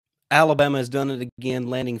Alabama has done it again,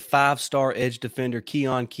 landing five-star edge defender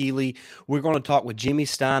Keon Keeley. We're going to talk with Jimmy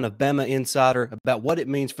Stein of Bama Insider about what it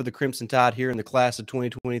means for the Crimson Tide here in the class of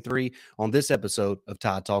 2023 on this episode of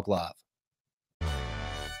Tide Talk Live.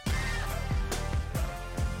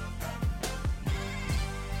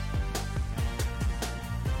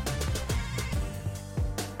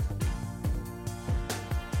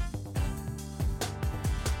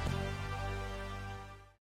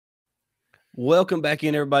 Welcome back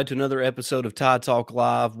in, everybody, to another episode of Tide Talk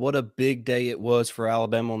Live. What a big day it was for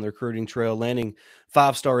Alabama on the recruiting trail, landing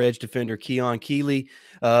five-star edge defender Keon Keeley.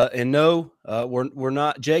 We're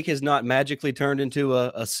not. Jake has not magically turned into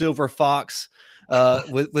a silver fox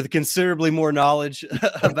with considerably more knowledge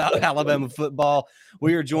about Alabama football.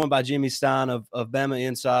 We are joined by Jimmy Stein of Bama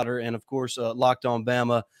Insider and, of course, Locked On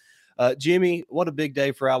Bama. Jimmy, what a big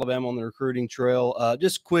day for Alabama on the recruiting trail.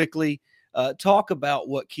 Just quickly, talk about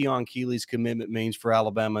what Keon Keeley's commitment means for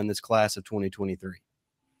Alabama in this class of 2023.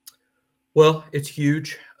 Well, it's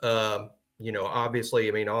huge. Obviously,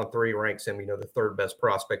 On3 ranks him, the third best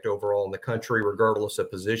prospect overall in the country, regardless of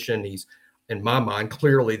position. He's, in my mind,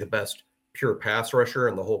 clearly the best pure pass rusher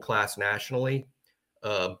in the whole class nationally.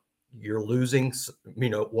 You're losing,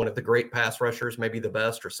 one of the great pass rushers, maybe the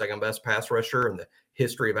best or second best pass rusher in the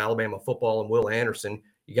history of Alabama football, and Will Anderson.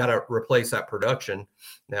 You got to replace that production.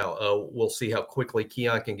 Now, we'll see how quickly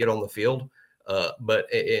Keon can get on the field. But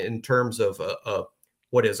in terms of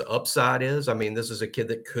what his upside is, this is a kid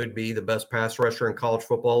that could be the best pass rusher in college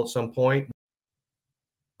football at some point.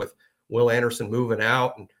 With Will Anderson moving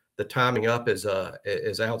out, and the timing up is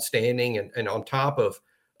outstanding. And on top of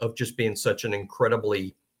just being such an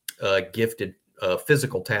incredibly gifted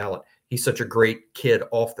physical talent, he's such a great kid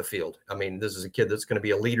off the field. This is a kid that's going to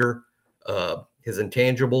be a leader. His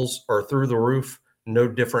intangibles are through the roof, no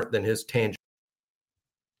different than his tangibles.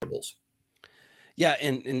 Yeah,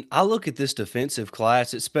 and I look at this defensive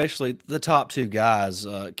class, especially the top two guys,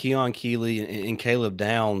 Keon Keeley and Caleb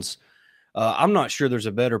Downs. I'm not sure there's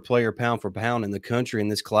a better player pound for pound in the country in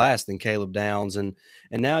this class than Caleb Downs. And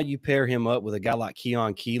now you pair him up with a guy like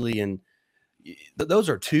Keon Keeley, and those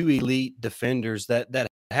are two elite defenders that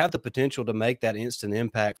have the potential to make that instant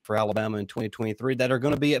impact for Alabama in 2023 that are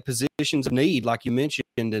going to be at positions of need, like you mentioned.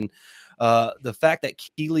 And the fact that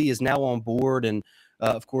Keeley is now on board, and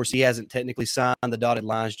of course, he hasn't technically signed the dotted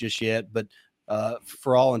lines just yet, but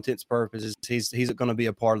for all intents and purposes, he's going to be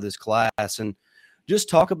a part of this class. And just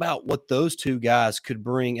talk about what those two guys could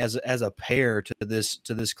bring as a pair to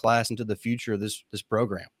this class and to the future of this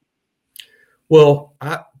program. Well,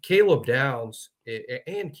 Caleb Downs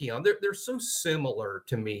and Keon, they're so similar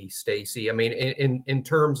to me, Stacy. In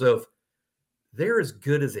terms of they're as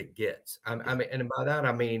good as it gets. And by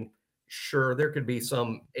that sure, there could be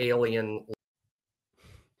some alien,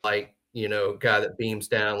 guy that beams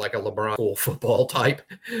down like a LeBron school football type,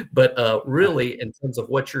 but really, in terms of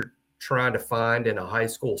what you're trying to find in a high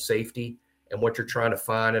school safety and what you're trying to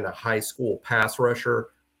find in a high school pass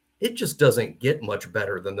rusher, it just doesn't get much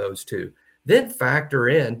better than those two. Then factor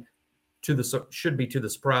in to the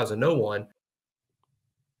surprise of no one,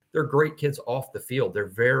 they're great kids off the field. They're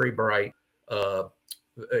very bright,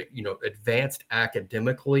 advanced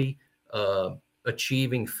academically,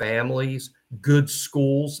 achieving families, good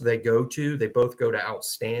schools they go to. They both go to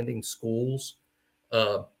outstanding schools.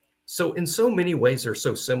 So in so many ways, they're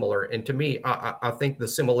so similar. And to me, I think the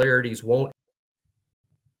similarities won't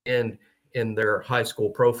end in their high school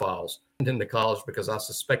profiles and into college, because I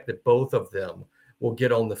suspect that both of them will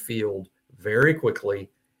get on the field very quickly.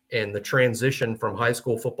 And the transition from high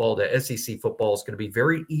school football to SEC football is going to be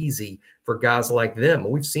very easy for guys like them.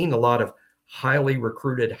 We've seen a lot of highly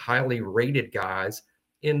recruited, highly rated guys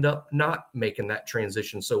end up not making that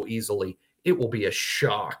transition so easily. It will be a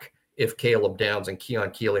shock if Caleb Downs and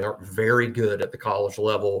Keon Keeley aren't very good at the college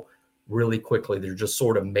level really quickly. They're just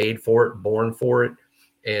sort of made for it, born for it.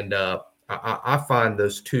 And I find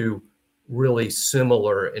those two really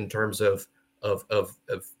similar in terms of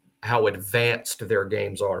how advanced their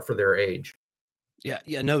games are for their age.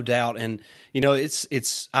 Yeah, no doubt. And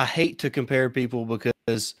it's I hate to compare people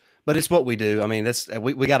but it's what we do.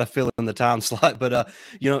 We got to fill in the time slot. But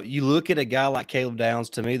you look at a guy like Caleb Downs.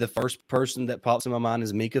 To me, the first person that pops in my mind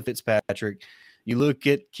is Mika Fitzpatrick. You look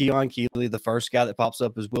at Keon Keeley, the first guy that pops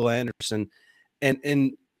up is Will Anderson.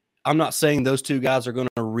 And I'm not saying those two guys are going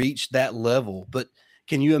to reach that level, but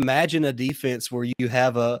can you imagine a defense where you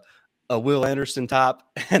have a Will Anderson type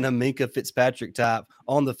and a Mika Fitzpatrick type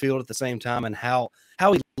on the field at the same time, and how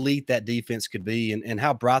elite that defense could be, and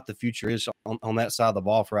how bright the future is on that side of the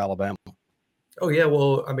ball for Alabama? Oh, yeah.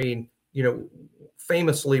 Well,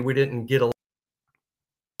 famously, we didn't get a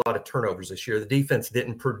lot lot of turnovers this year. The defense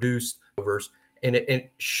didn't produce turnovers, and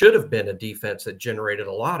it should have been a defense that generated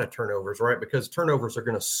a lot of turnovers, right? Because turnovers are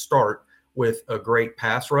going to start with a great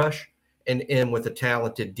pass rush and end with a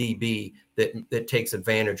talented DB that takes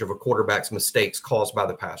advantage of a quarterback's mistakes caused by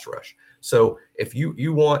the pass rush. So if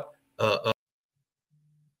you want a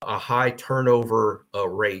high turnover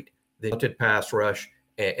rate, the talented pass rush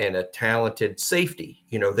and a talented safety,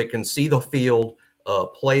 that can see the field,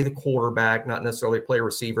 play the quarterback, not necessarily play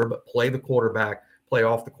receiver, but play the quarterback, play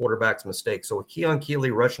off the quarterback's mistakes. So with Keon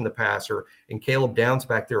Keeley rushing the passer and Caleb Downs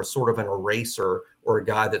back there is sort of an eraser or a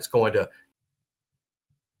guy that's going to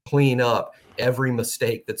clean up every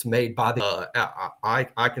mistake that's made by the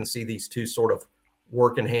I can see these two sort of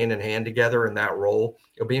working hand in hand together in that role.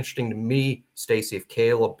 It'll be interesting to me, Stacey, if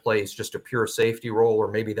Caleb plays just a pure safety role or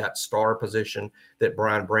maybe that star position that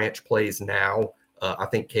Brian Branch plays now. I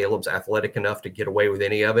think Caleb's athletic enough to get away with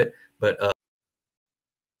any of it, but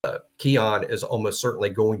Keon is almost certainly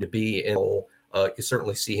going to be in. You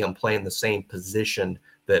certainly see him playing the same position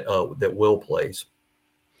that Will plays.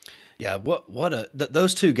 Yeah,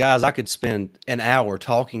 those two guys, I could spend an hour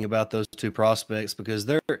talking about those two prospects because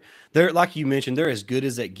they're like you mentioned, they're as good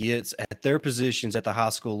as it gets at their positions at the high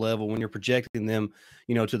school level when you're projecting them,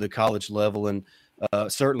 to the college level. And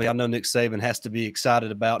certainly I know Nick Saban has to be excited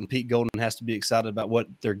about, and Pete Golden has to be excited about what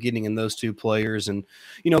they're getting in those two players. And,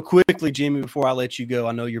 quickly, Jimmy, before I let you go,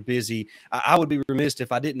 I know you're busy. I would be remiss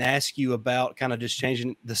if I didn't ask you about kind of just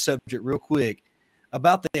changing the subject real quick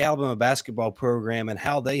about the Alabama basketball program and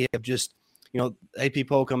how they have just, AP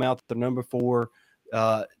poll come out, they're number 4,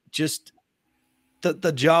 just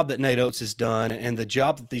the job that Nate Oates has done and the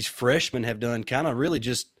job that these freshmen have done, kind of really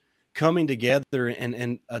just coming together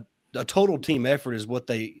and a total team effort is what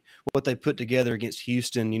they put together against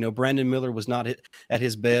Houston. Brandon Miller was not at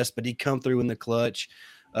his best, but he come through in the clutch.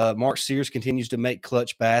 Mark Sears continues to make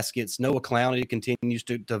clutch baskets. Noah Clowney continues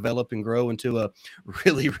to develop and grow into a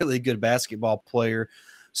really, really good basketball player.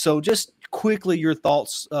 So just quickly, your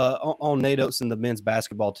thoughts on Nate Oates and the men's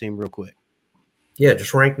basketball team real quick. Yeah,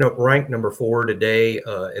 just ranked number 4 today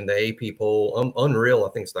in the AP poll. Unreal. I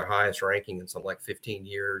think it's their highest ranking in something like 15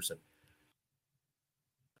 years. And,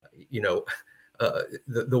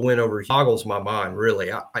 the win over boggles my mind,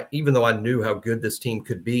 really. I even though I knew how good this team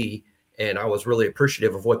could be, and I was really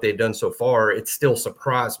appreciative of what they've done so far, it still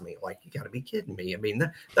surprised me. Like, you got to be kidding me. I mean,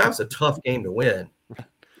 that was a tough game to win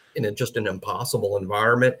in just an impossible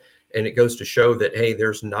environment. And it goes to show that, hey,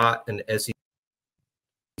 there's not an SEC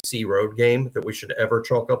road game that we should ever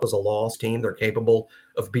chalk up as a loss team. They're capable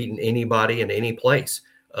of beating anybody in any place.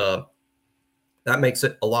 That makes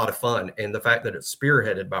it a lot of fun. And the fact that it's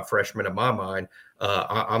spearheaded by freshmen, in my mind,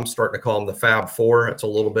 I'm starting to call them the Fab Four. It's a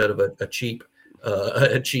little bit of a cheap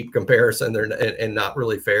comparison there, and not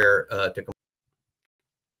really fair to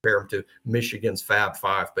compare them to Michigan's Fab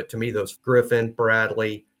Five. But to me, those Griffin,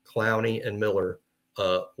 Bradley, Clowney, and Miller.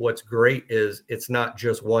 What's great is it's not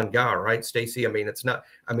just one guy, right, Stacey? I mean,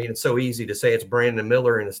 it's so easy to say it's Brandon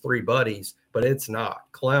Miller and his 3 buddies, but it's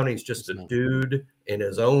not. Clowney's just a dude in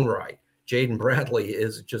his own right. Jaden Bradley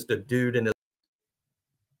is just a dude in his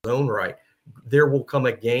own right. There will come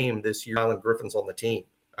a game this year, Alan Griffin's on the team.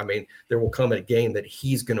 I mean, there will come a game that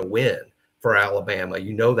he's going to win for Alabama.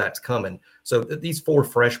 That's coming. So these 4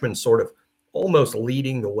 freshmen sort of almost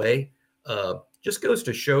leading the way just goes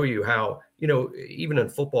to show you how, even in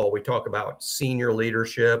football, we talk about senior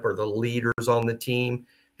leadership or the leaders on the team.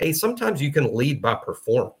 Hey, sometimes you can lead by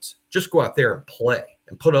performance. Just go out there and play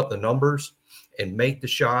and put up the numbers and make the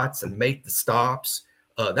shots and make the stops.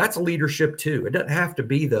 That's leadership too. It doesn't have to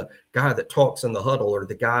be the guy that talks in the huddle or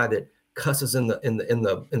the guy that cusses in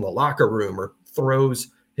the locker room or throws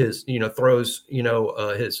his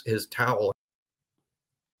towel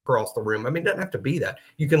across the room. I mean, it doesn't have to be that.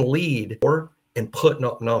 You can lead and putting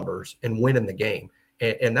up numbers and winning the game.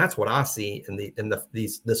 And that's what I see in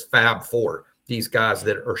this Fab Four, these guys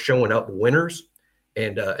that are showing up winners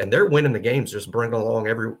and they're winning the games, just bringing along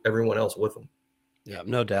everyone else with them. Yeah,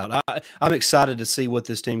 no doubt. I'm excited to see what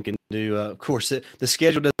this team can do. Of course, the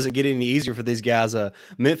schedule doesn't get any easier for these guys.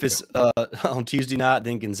 Memphis on Tuesday night,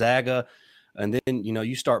 then Gonzaga. And then,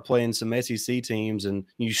 you start playing some SEC teams, and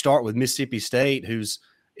you start with Mississippi State,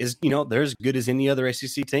 they're as good as any other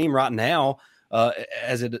SEC team right now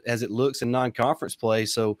as it looks in non-conference play.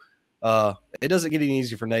 So it doesn't get any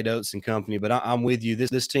easier for Nate Oates and company, but I'm with you.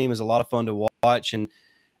 This team is a lot of fun to watch,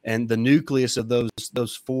 and the nucleus of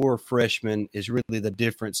those 4 freshmen is really the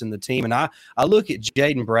difference in the team. And I look at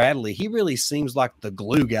Jaden Bradley. He really seems like the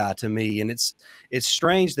glue guy to me. And it's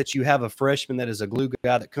strange that you have a freshman that is a glue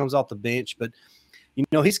guy that comes off the bench, but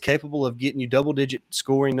he's capable of getting you double-digit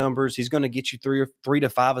scoring numbers. He's going to get you 3 to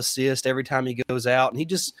 5 assists every time he goes out, and he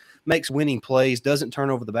just makes winning plays, doesn't turn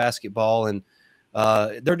over the basketball, and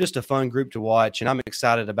they're just a fun group to watch, and I'm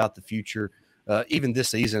excited about the future, even this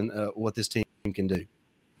season, what this team can do.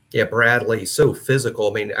 Yeah, Bradley, so physical.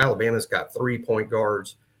 I mean, Alabama's got 3 point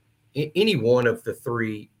guards. Any one of the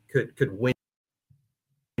three could win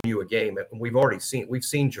you a game. We've seen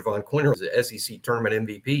Javon Quinter as an SEC tournament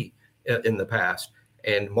MVP in the past,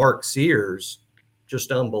 and Mark Sears,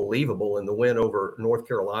 just unbelievable in the win over North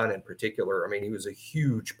Carolina in particular. I mean, he was a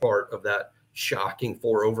huge part of that shocking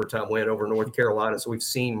 4 overtime win over North Carolina. So we've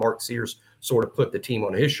seen Mark Sears sort of put the team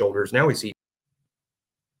on his shoulders. Now we see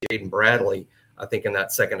Jaden Bradley, I think, in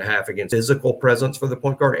that second half against physical presence for the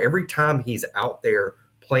point guard. Every time he's out there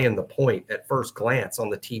playing the point, at first glance on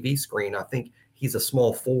the TV screen, I think he's a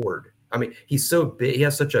small forward. I mean, he's so big. He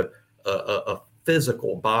has such a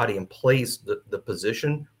physical body and plays the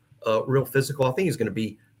position real physical. I think he's going to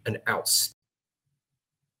be an outstanding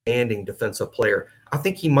defensive player. I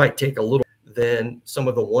think he might take a little than some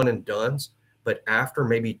of the one and dones, but after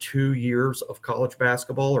maybe 2 years of college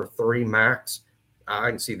basketball, or 3 max, I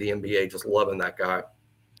can see the NBA just loving that guy.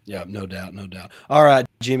 Yeah, no doubt, no doubt. All right,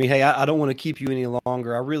 Jimmy. Hey, I don't want to keep you any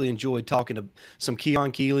longer. I really enjoyed talking to some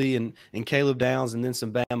Keon Keeley and Caleb Downs, and then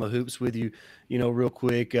some Bama hoops with you, real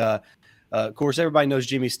quick. Of course, everybody knows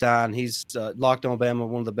Jimmy Stein. He's Locked On Bama,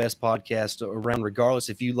 one of the best podcasts around, regardless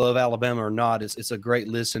if you love Alabama or not. It's a great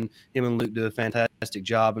listen. Him and Luke do a fantastic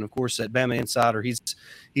job. And, of course, at Bama Insider,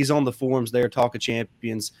 he's on the forums there, Talk of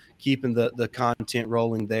Champions, keeping the content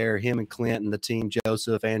rolling there. Him and Clint and the team,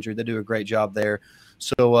 Joseph, Andrew, they do a great job there.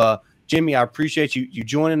 So, Jimmy, I appreciate you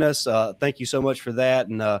joining us. Thank you so much for that,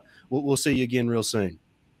 and we'll see you again real soon.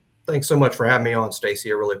 Thanks so much for having me on,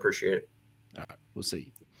 Stacey. I really appreciate it. All right, we'll see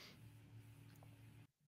you.